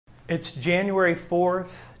It's January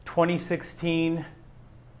 4th, 2016.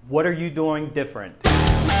 What are you doing different?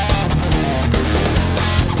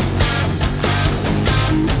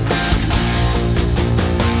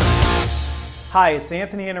 Hi, it's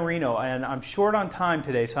Anthony Iannarino, and I'm short on time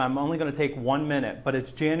today, so I'm only going to take 1 minute, but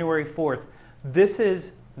it's January 4th. This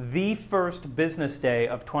is the first business day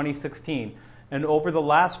of 2016, and over the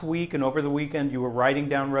last week and over the weekend, you were writing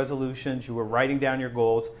down resolutions, you were writing down your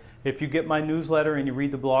goals. If you get my newsletter and you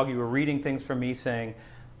read the blog, you were reading things from me saying,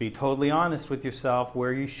 be totally honest with yourself,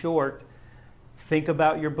 where are you short? Think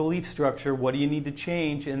about your belief structure, what do you need to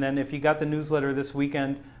change? And then if you got the newsletter this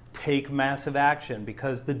weekend, take massive action,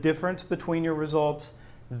 because the difference between your results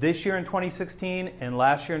this year in 2016 and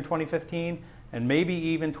last year in 2015, and maybe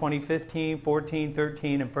even 2015, 14,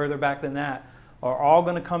 13, and further back than that, are all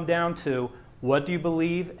going to come down to what do you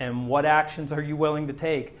believe and what actions are you willing to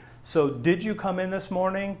take. So did you come in this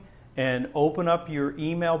morning and open up your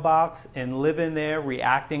email box and live in there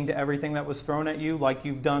reacting to everything that was thrown at you like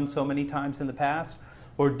you've done so many times in the past?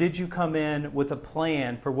 Or did you come in with a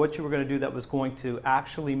plan for what you were going to do that was going to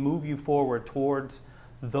actually move you forward towards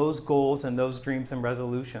those goals and those dreams and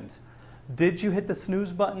resolutions? Did you hit the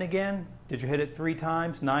snooze button again? Did you hit it 3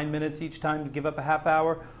 times, 9 minutes each time to give up a half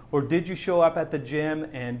hour? Or did you show up at the gym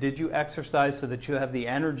and did you exercise so that you have the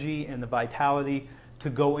energy and the vitality to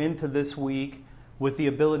go into this week with the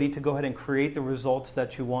ability to go ahead and create the results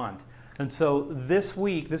that you want? And so this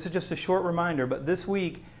week, this is just a short reminder, but this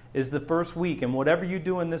week is the first week, and whatever you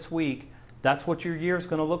do in this week, that's what your year is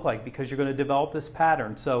going to look like, because you're going to develop this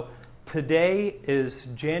pattern. So today is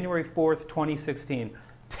January 4th, 2016.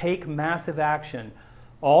 Take massive action.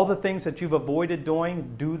 All the things that you've avoided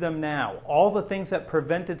doing, do them now. All the things that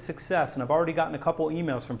prevented success, and I've already gotten a couple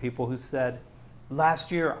emails from people who said,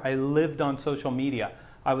 last year I lived on social media.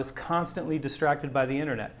 I was constantly distracted by the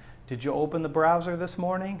internet. Did you open the browser this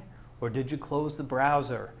morning? Or did you close the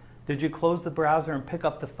browser? Did you close the browser and pick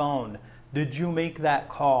up the phone? Did you make that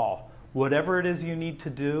call? Whatever it is you need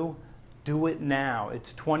to do it now.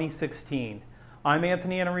 It's 2016. I'm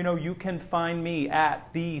Anthony Iannarino. You can find me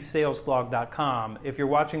at thesalesblog.com. If you're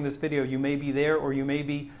watching this video, you may be there, or you may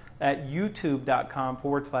be at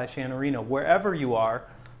youtube.com/Iannarino. Wherever you are,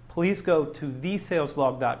 please go to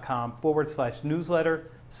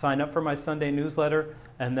thesalesblog.com/newsletter, sign up for my Sunday newsletter,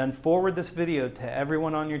 and then forward this video to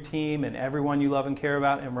everyone on your team and everyone you love and care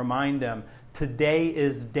about, and remind them, today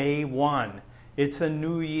is day 1. It's a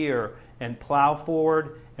new year, and plow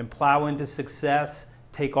forward and plow into success.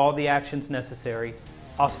 Take all the actions necessary.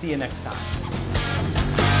 I'll see you next time.